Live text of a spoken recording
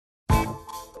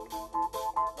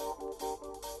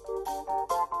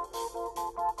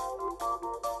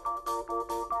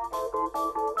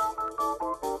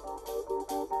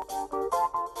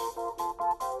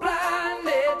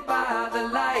Blinded by the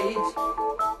light,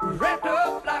 wrapped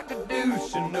up like a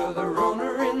douche, another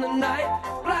runner in the night.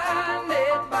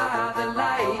 Blinded by the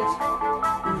light,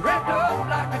 wrapped up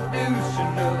like a douche,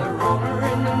 another runner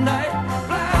in the night.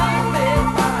 Blinded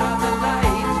by the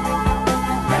light,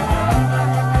 wrapped up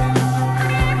like a douche.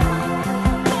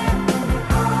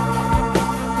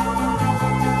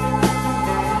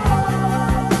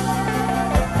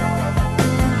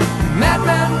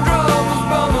 Madman drums,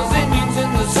 bombers, Indians in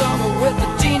the summer with a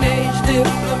teenage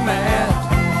diplomat.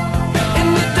 In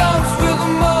the dumps with the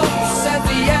mumps as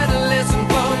the adolescent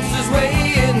bumps his way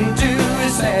into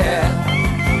his hat.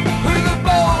 With a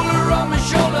boulder on my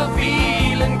shoulder,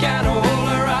 feeling kind of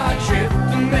older, I tripped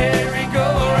the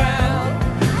merry-go-round.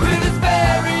 With his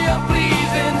very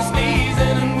unpleasing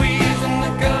sneezing and wheezing,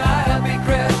 the calliope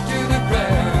crashed to the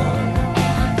ground.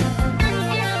 The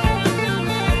calliope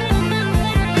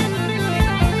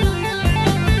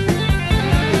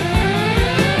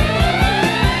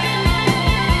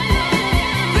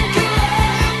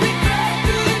crashed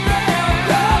to the ground.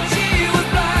 Oh, she was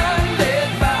blinded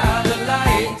by the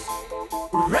lights,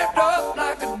 wrapped up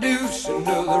like a douche,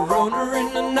 another runner in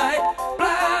the night.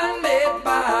 Blinded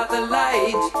by the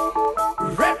light,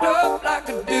 wrapped up like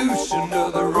a douche,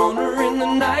 another runner in the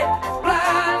night.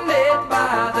 Blinded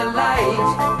by the light,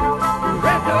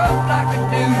 wrapped up like a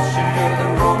douche, another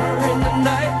runner in the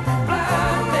night.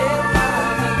 Blinded by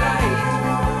the light,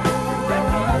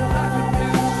 wrapped up like a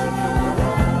douche, another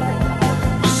runner in the night.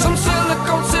 Some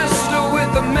silicone sister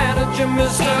with a manager,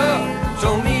 mister,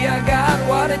 told me I got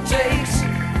what it takes.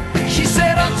 She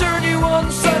said I'll turn you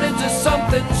on, son, into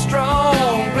something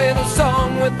strong. Play the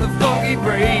song with the funky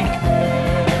break.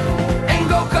 And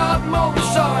go-kart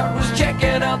Mozart was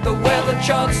checking out the weather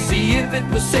chart, see if it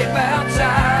was safe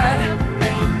outside.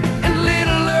 And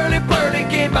little early birdie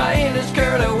came by in his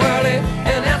curly-whirly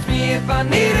and asked me if I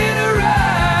needed a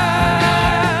ride.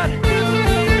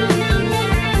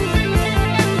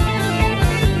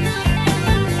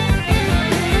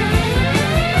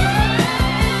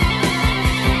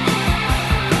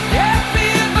 Asked me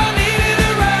if I needed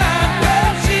a ride.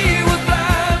 Well, she was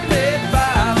blinded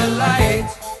by the light,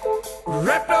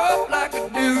 wrapped up like a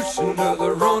douche,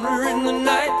 another runner in the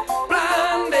night.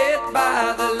 Blinded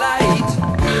by the light.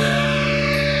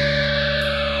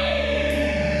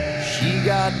 She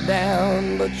got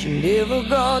down, but she never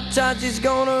got tight. She's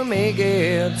gonna make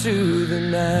it to the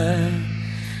night.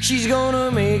 She's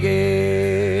gonna make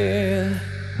it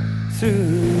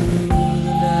through the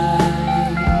night.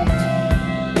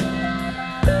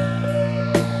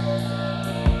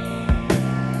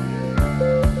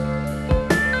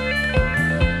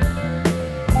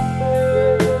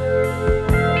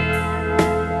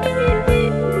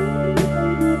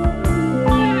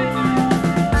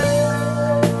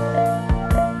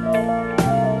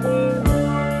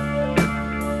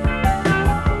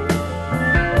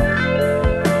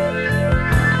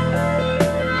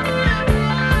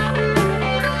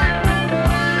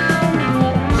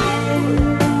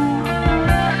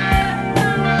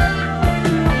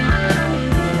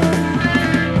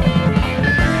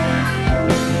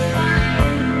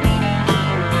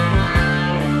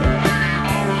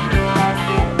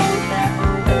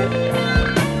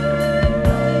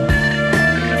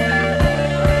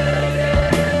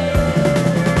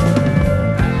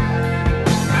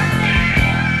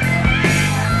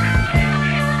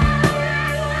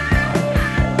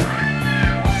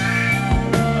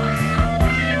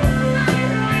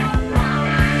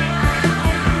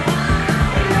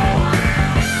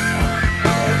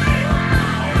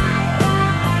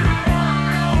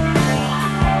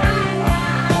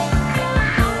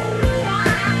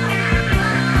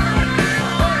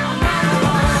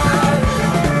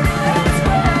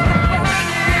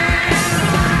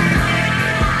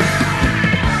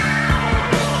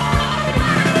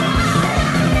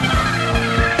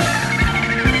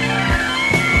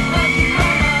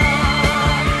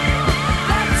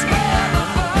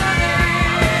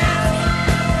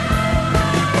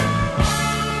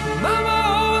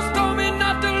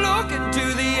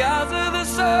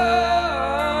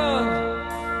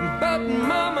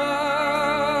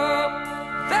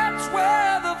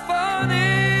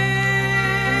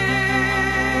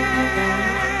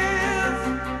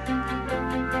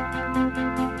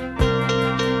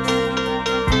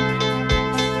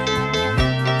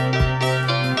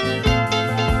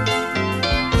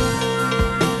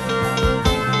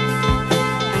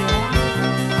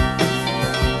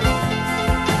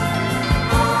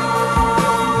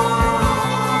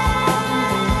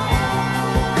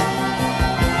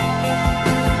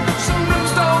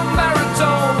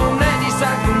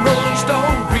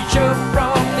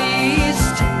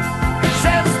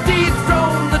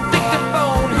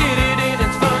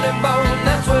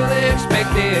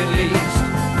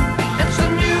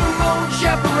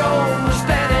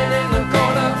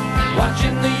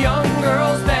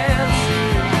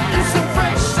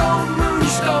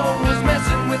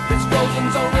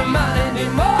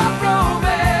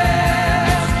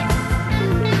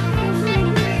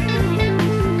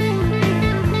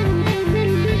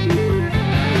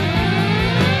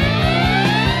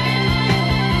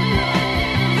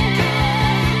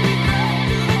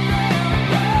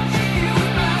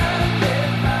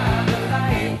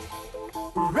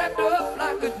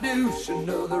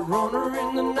 runner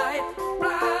in the night,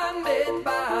 blinded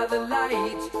by the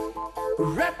light.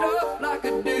 Wrapped up like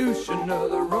a douche,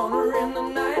 another runner in the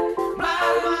night, blinded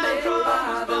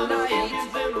by the light.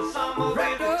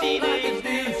 Wrapped up like a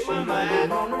douche, another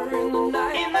runner in the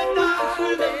night, in the dark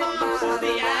with the lumps as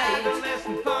the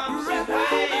adolescent pumps his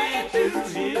way to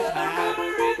his high.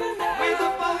 With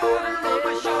a boulder on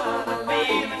my shoulder,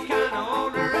 feeling kinda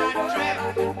older, I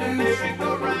trapped the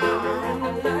merry-go-round.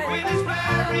 With his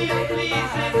flurry of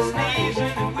pleasing,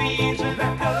 sneezing and wheezing, the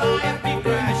life he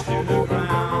crashed to the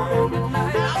ground.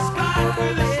 Now Scott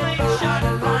with a slingshot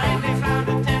finally found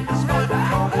a tender spot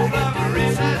for his lover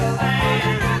in the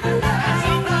sand. As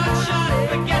he not shot,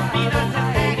 forget-me-not to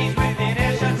daddies within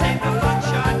earshot, take the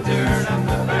buckshot, turn up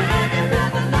the band.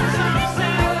 Some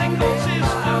cynical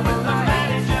sister with the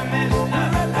manager, mister,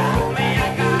 told me I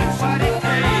got what it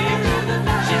takes.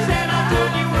 She said I'll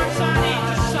turn you up, sonny,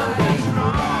 to something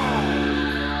strong.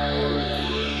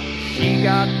 She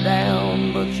got down,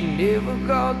 but she never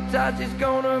got tight. She's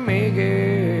gonna make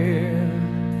it.